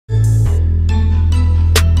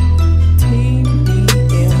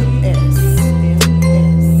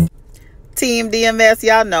Team DMS,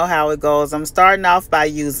 y'all know how it goes. I'm starting off by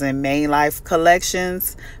using Main Life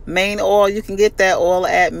Collections main oil. You can get that oil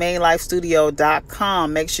at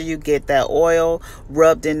mainlifestudio.com. Make sure you get that oil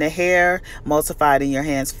rubbed in the hair, emulsified in your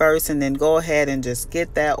hands first, and then go ahead and just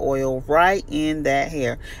get that oil right in that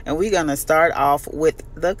hair. And we're going to start off with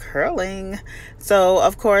the curling. So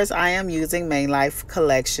of course I am using Main Life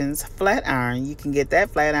Collections flat iron. You can get that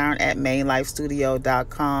flat iron at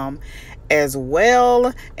mainlifestudio.com as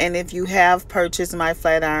well. And if you have purchased my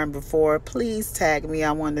flat iron before, please tag me.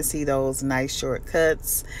 I want to see those nice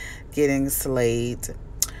shortcuts getting slayed.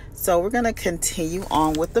 So we're going to continue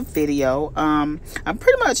on with the video. I'm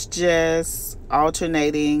pretty much just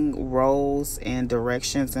alternating rows and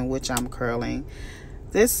directions in which I'm curling.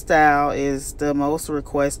 This style is the most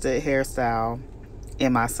requested hairstyle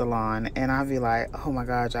in my salon, and I'll be like, oh my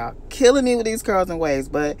god, y'all killing me with these curls and waves.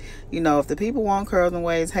 But you know, if the people want curls and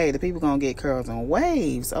waves, hey, the people gonna get curls and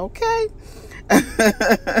waves, okay?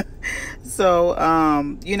 So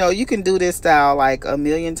you know, you can do this style like a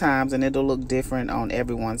million times and it'll look different on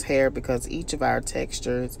everyone's hair, because each of our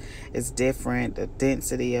textures is different, the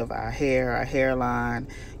density of our hair, our hairline,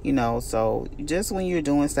 you know. So just when you're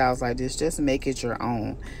doing styles like this, just make it your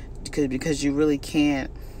own, because you really can't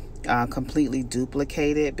completely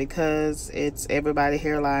duplicate it, because it's everybody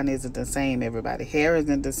hairline isn't the same, everybody hair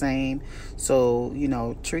isn't the same. So you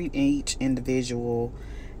know, treat each individual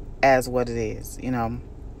as what it is, you know.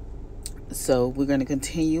 So we're going to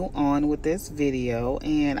continue on with this video,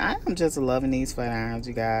 and I am just loving these flat irons,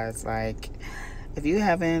 you guys. Like, if you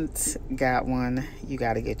haven't got one, you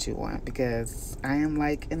got to get you one, because I am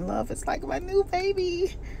like in love. It's like my new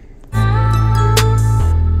baby.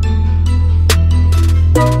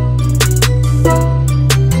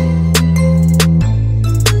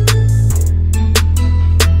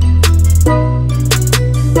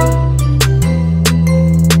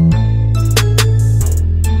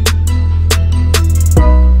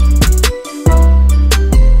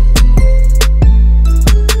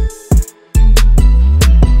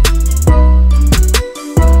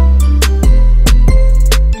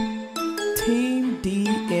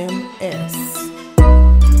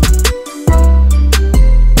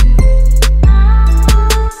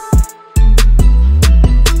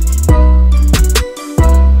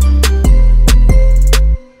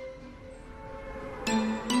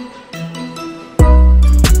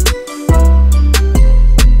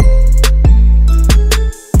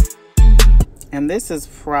 This is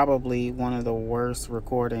probably one of the worst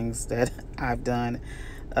recordings that I've done.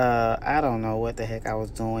 I don't know what the heck I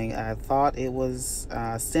was doing. I thought it was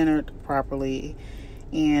centered properly,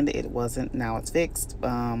 and it wasn't. Now it's fixed.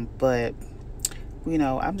 But you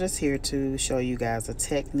know, I'm just here to show you guys a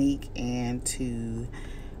technique and to,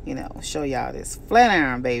 you know, show y'all this flat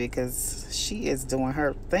iron baby, because she is doing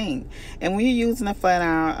her thing. And when you're using a flat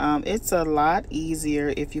iron, it's a lot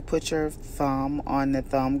easier if you put your thumb on the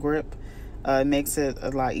thumb grip. It makes it a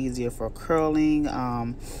lot easier for curling.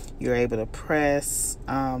 You're able to press,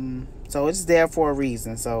 so it's there for a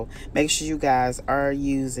reason. So make sure you guys are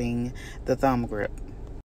using the thumb grip.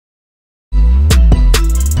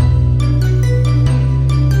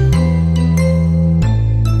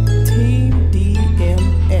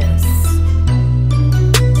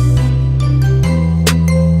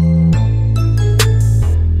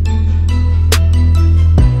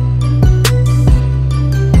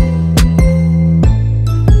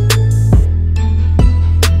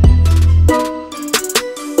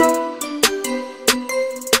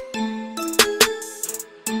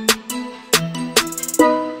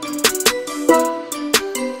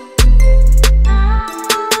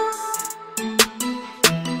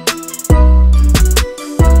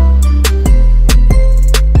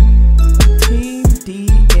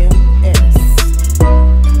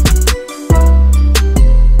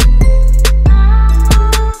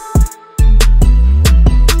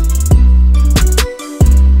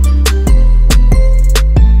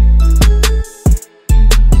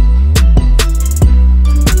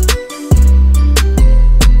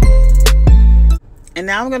 And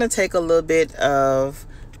now I'm going to take a little bit of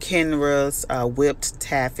Kenra's whipped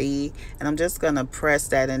taffy, and I'm just going to press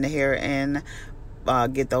that in the hair and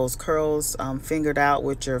get those curls fingered out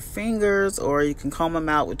with your fingers, or you can comb them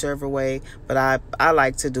out whichever way. But I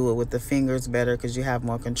like to do it with the fingers better, because you have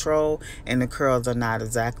more control and the curls are not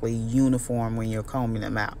exactly uniform when you're combing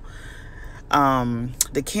them out.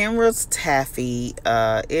 The Kenra's taffy,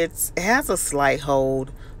 it has a slight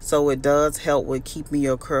hold, so it does help with keeping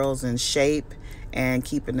your curls in shape and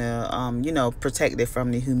keeping the you know, protected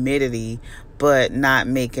from the humidity. but not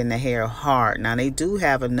making the hair hard. Now they do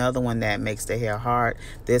have another one that makes the hair hard.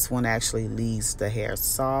 This one actually leaves the hair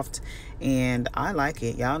soft, and I like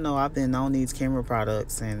it. Y'all know I've been on these camera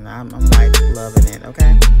products, and I'm like loving it.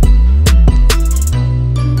 Okay.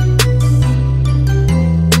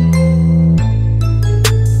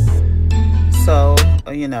 So,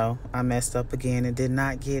 you know, I messed up again and did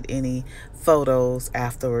not get any photos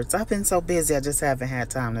afterwards. I've been so busy, I just haven't had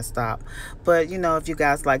time to stop. But, you know, if you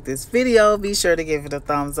guys like this video, be sure to give it a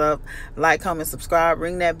thumbs up. Like, comment, subscribe,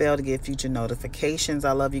 ring that bell to get future notifications.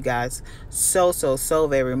 I love you guys so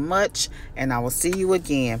very much. And I will see you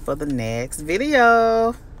again for the next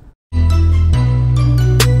video.